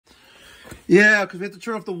Yeah, because we had to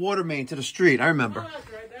turn off the water main to the street. I remember. Oh,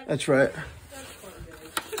 that's right.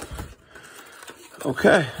 That's right.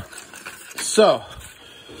 Okay. So,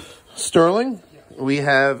 Sterling, we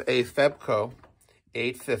have a Febco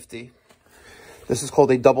 850. This is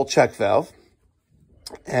called a double check valve,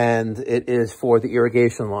 and it is for the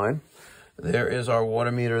irrigation line. There is our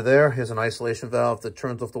water meter there. Here's an isolation valve that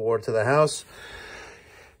turns off the water to the house.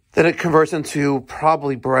 Then it converts into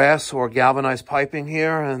probably brass or galvanized piping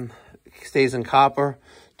here and stays in copper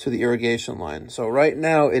to the irrigation line. So right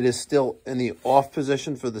now it is still in the off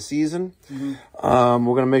position for the season. We're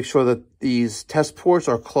going to make sure that these test ports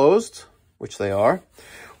are closed, which they are.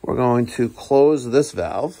 We're going to close this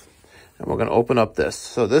valve and we're going to open up this.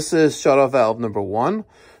 So this is shutoff valve number 1.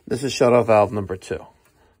 This is shutoff valve number 2.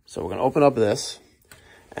 So we're going to open up this,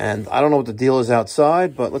 and I don't know what the deal is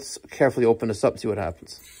outside, but let's carefully open this up and see what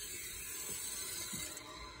happens.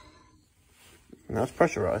 Now it's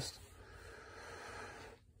pressurized.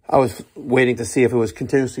 I was waiting to see if it was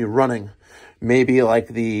continuously running. Maybe like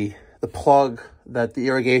the plug that the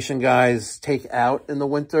irrigation guys take out in the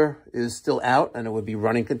winter is still out and it would be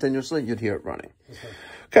running continuously. You'd hear it running.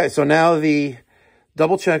 Okay, so now the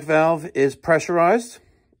double check valve is pressurized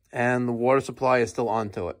and the water supply is still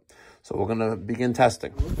onto it. So we're going to begin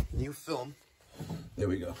testing. New film. There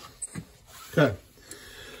we go. Okay.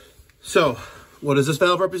 So what does this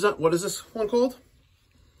valve represent? What is this one called?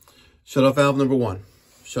 Shutoff valve number 1.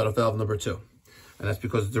 Shutoff valve number 2. And that's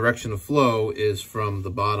because the direction of flow is from the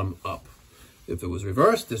bottom up. If it was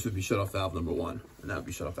reversed, this would be shutoff valve number 1. And that would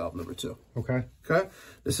be shutoff valve number 2. Okay. Okay.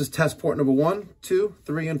 This is test port number 1, 2,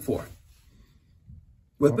 3, and 4.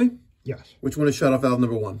 With me? Yes. Which one is shutoff valve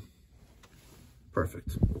number 1?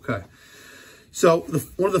 Perfect. Okay. So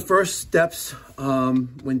one of the first steps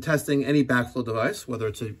when testing any backflow device, whether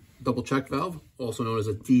it's a double check valve, also known as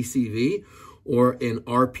a DCV, or an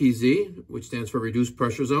RPZ, which stands for reduced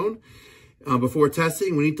pressure zone, before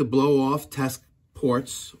testing, we need to blow off test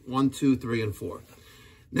ports 1, 2, 3, and 4.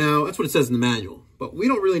 Now, that's what it says in the manual, but we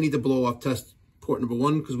don't really need to blow off test port number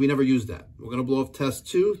 1 because we never use that. We're going to blow off test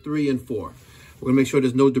 2, 3, and 4. We're going to make sure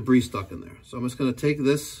there's no debris stuck in there. So I'm just going to take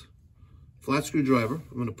this flat screwdriver.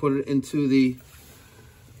 I'm going to put it into the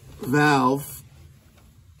valve.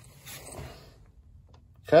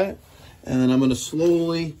 Okay. And then I'm going to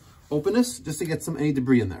slowly open this just to get any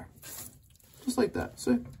debris in there. Just like that.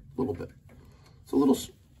 See? A little bit. It's a little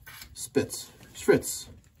spritz.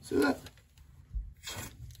 See that?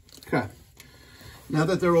 Okay. Now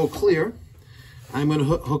that they're all clear, I'm going to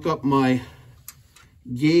hook up my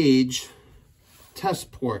gauge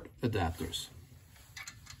test port adapters.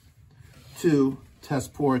 2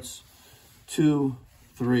 test ports, 2,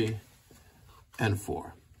 3, and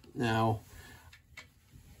 4. Now,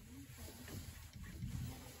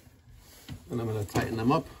 and I'm going to tighten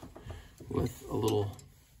them up with a little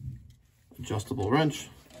adjustable wrench.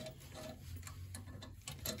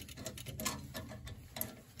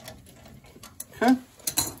 Okay.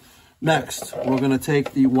 Next, we're going to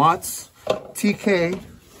take the Watts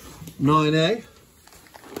TK9A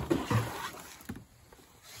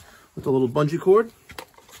with a little bungee cord.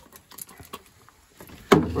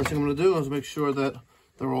 First thing I'm going to do is make sure that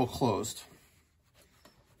they're all closed.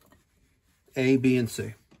 A, B, and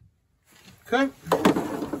C. Okay.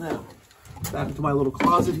 Now, back into my little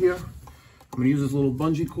closet here. I'm going to use this little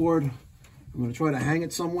bungee cord. I'm going to try to hang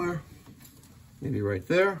it somewhere. Maybe right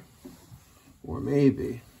there. Or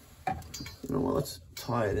maybe, you know what, let's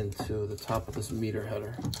tie it into the top of this meter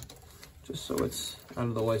header. Just so it's out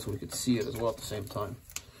of the way so we can see it as well at the same time.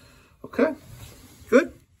 Okay,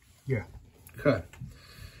 good? Yeah. Okay.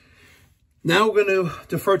 Now we're going to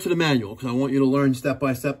defer to the manual because I want you to learn step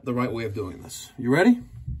by step the right way of doing this. You ready?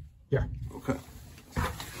 Yeah. Okay.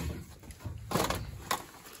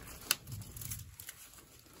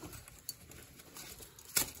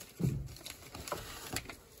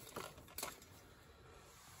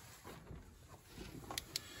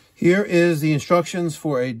 Here is the instructions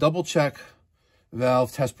for a double check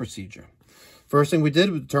valve test procedure. First thing we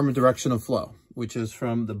did was determine direction of flow, which is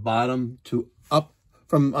from the bottom to up,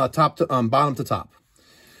 from top to bottom to top.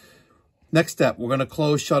 Next step, we're going to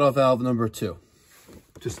close shutoff valve number 2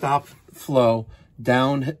 to stop flow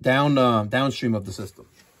downstream of the system.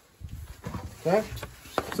 Okay,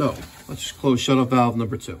 so let's just close shutoff valve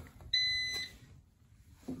number 2.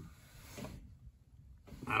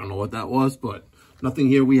 I don't know what that was, but nothing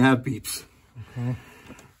here. We have beeps. Okay.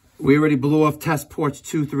 We already blew off test ports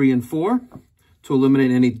 2, 3, and 4 to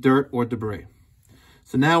eliminate any dirt or debris.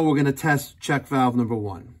 So now we're going to test check valve number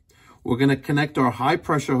 1. We're going to connect our high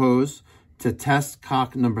pressure hose to test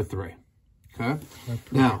cock number 3. Okay.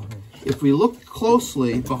 Now, if we look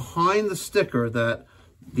closely behind the sticker that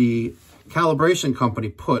the calibration company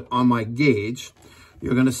put on my gauge,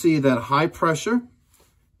 you're going to see that high pressure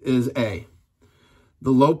is A.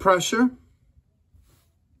 The low pressure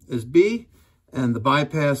is B, and the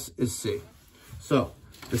bypass is C. So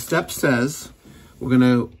the step says we're going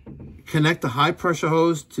to connect the high pressure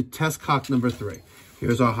hose to test cock number 3.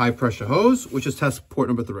 Here's our high pressure hose, which is test port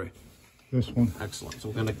number 3. This one. Excellent. So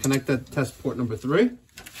we're going to connect that to test port number 3.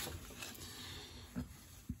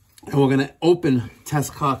 And we're going to open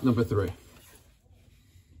test cock number 3.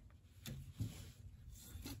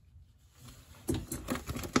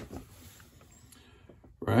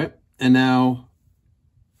 Right. And now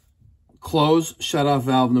close shutoff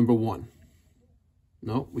valve number 1.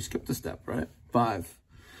 No, we skipped a step, right? 5.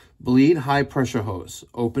 Bleed high pressure hose.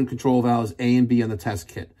 Open control valves A and B on the test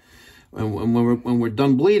kit. And when we're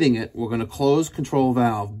done bleeding it, we're going to close control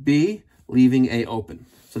valve B, leaving A open.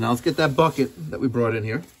 So now let's get that bucket that we brought in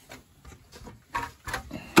here.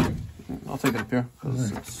 I'll take it up here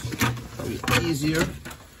because it's probably easier.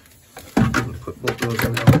 I'm going to put both of those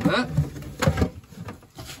in there like that.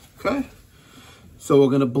 Okay. So we're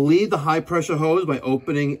going to bleed the high pressure hose by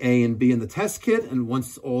opening A and B in the test kit. And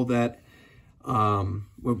once all that,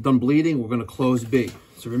 we're done bleeding, we're going to close B.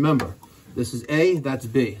 So remember, this is A, that's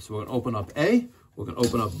B. So we're going to open up A, we're going to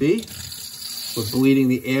open up B. We're bleeding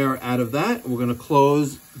the air out of that. We're going to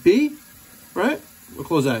close B, right? We'll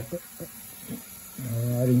close A.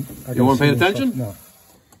 You weren't paying attention? No.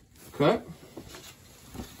 Okay.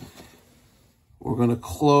 We're going to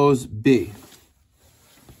close B.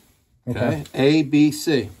 Okay. A, B,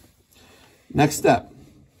 C. Next step.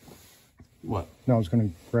 What? No, I was going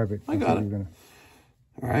to grab it. I got it.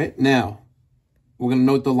 All right. Now, we're going to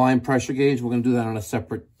note the line pressure gauge. We're going to do that on a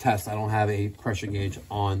separate test. I don't have a pressure gauge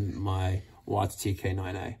on my Watts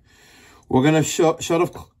TK9A. We're going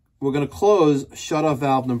to we're going to close shutoff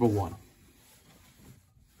valve number 1.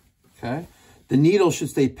 Okay. The needle should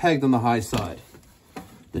stay pegged on the high side.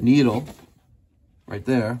 The needle, right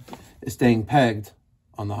there, is staying pegged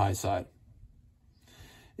on the high side.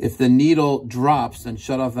 If the needle drops, then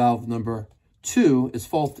shutoff valve number 2 is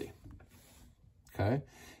faulty. Okay.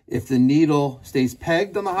 If the needle stays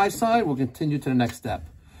pegged on the high side, we'll continue to the next step.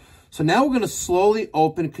 So now we're going to slowly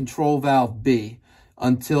open control valve B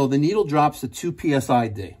until the needle drops to 2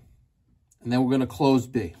 psi-D. And then we're going to close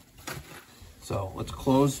B. So let's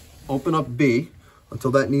open up B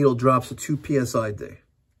until that needle drops to 2 psi-D.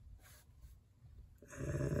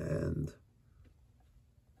 And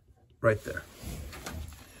right there.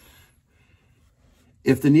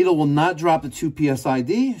 If the needle will not drop to 2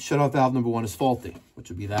 psi-D, shutoff valve number 1 is faulty, which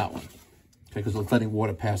would be that one, okay, because it's letting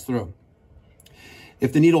water pass through.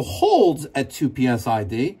 If the needle holds at 2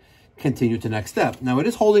 psi-D, continue to next step. Now, it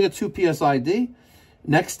is holding at 2 psi-D.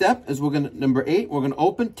 Next step is number 8, we're going to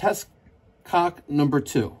open test cock number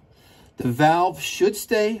 2. The valve should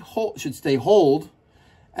stay hold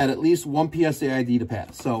at least 1 psi-D to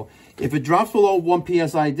pass. So if it drops below 1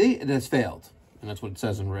 psi-D, it has failed. And that's what it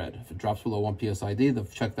says in red. If it drops below 1 psi-D, the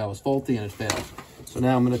check valve is faulty and it fails. So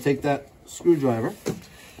now I'm going to take that screwdriver.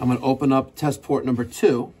 I'm going to open up test port number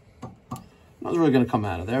 2. Not really going to come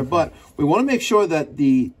out of there, but we want to make sure that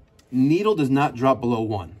the needle does not drop below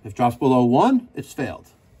 1. If it drops below 1, it's failed.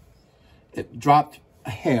 It dropped a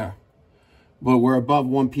hair, but we're above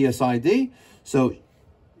 1 psi-D. So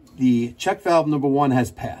the check valve number 1 has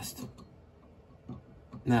passed.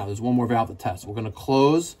 Now there's one more valve to test. We're going to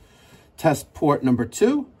close test port number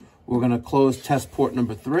 2. We're going to close test port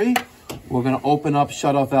number 3. We're going to open up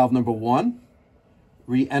shutoff valve number 1,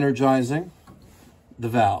 re-energizing the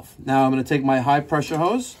valve. Now I'm going to take my high pressure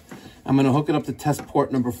hose. I'm going to hook it up to test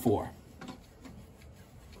port number 4.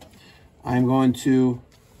 I'm going to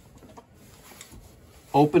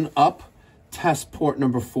open up test port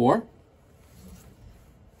number 4.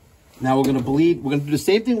 Now we're going to bleed. We're going to do the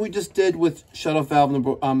same thing we just did with shutoff valve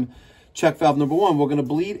number check valve number 1. We're going to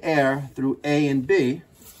bleed air through A and B.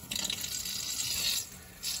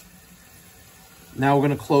 Now we're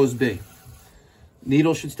going to close B.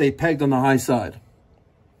 Needle should stay pegged on the high side.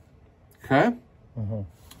 Okay?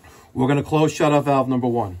 We're going to close shutoff valve number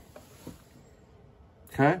 1.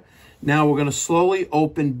 Okay? Now we're going to slowly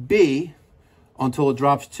open B until it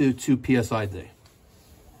drops to 2 psi-D.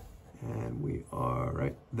 And we are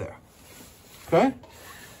right there. Okay?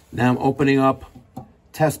 Now I'm opening up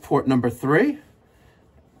test port number 3.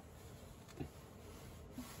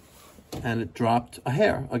 And it dropped a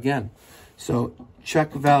hair again. So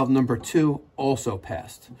check valve number 2 also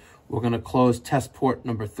passed. We're going to close test port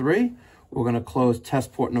number 3. We're going to close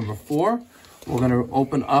test port number 4. We're going to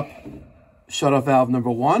open up shutoff valve number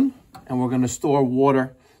 1. and we're going to store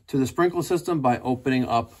water to the sprinkler system by opening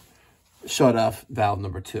up shut-off valve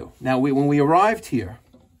number 2. Now, when we arrived here,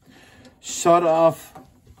 shut-off,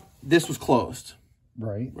 this was closed.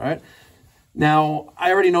 Right? Now,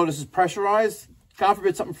 I already know this is pressurized. God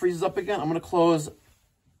forbid something freezes up again. I'm going to close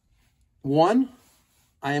 1.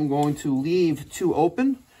 I am going to leave 2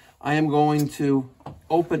 open. I am going to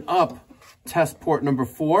open up test port number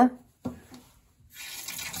 4.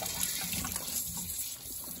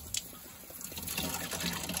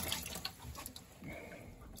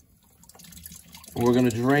 We're going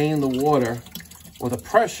to drain the water with a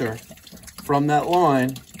pressure from that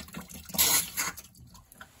line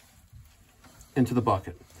into the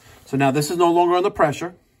bucket. So now this is no longer under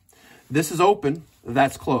pressure. This is open,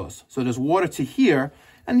 that's closed. So there's water to here.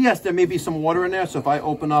 And yes, there may be some water in there. So if I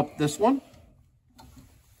open up this one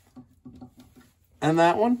and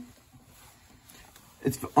that one,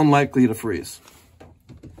 it's unlikely to freeze.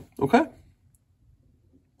 Okay?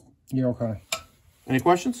 Yeah, okay. Any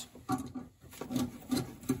questions?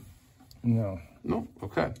 No. No?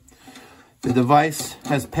 Okay. The device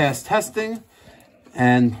has passed testing,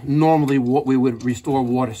 and normally what we would restore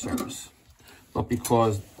water service. But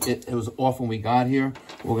because it was off when we got here,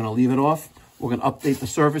 we're going to leave it off. We're going to update the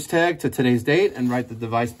service tag to today's date and write the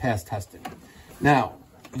device passed testing. Now,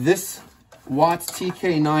 this Watts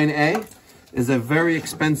TK9A is a very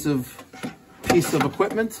expensive piece of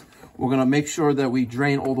equipment. We're going to make sure that we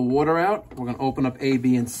drain all the water out. We're going to open up A,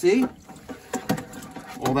 B, and C.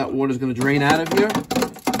 All that water is going to drain out of here.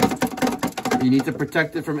 You need to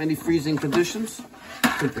protect it from any freezing conditions.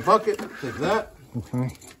 Take the bucket, take that.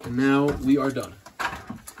 Okay. And now we are done.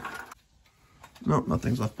 Nope,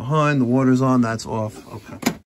 nothing's left behind. The water's on, that's off. Okay.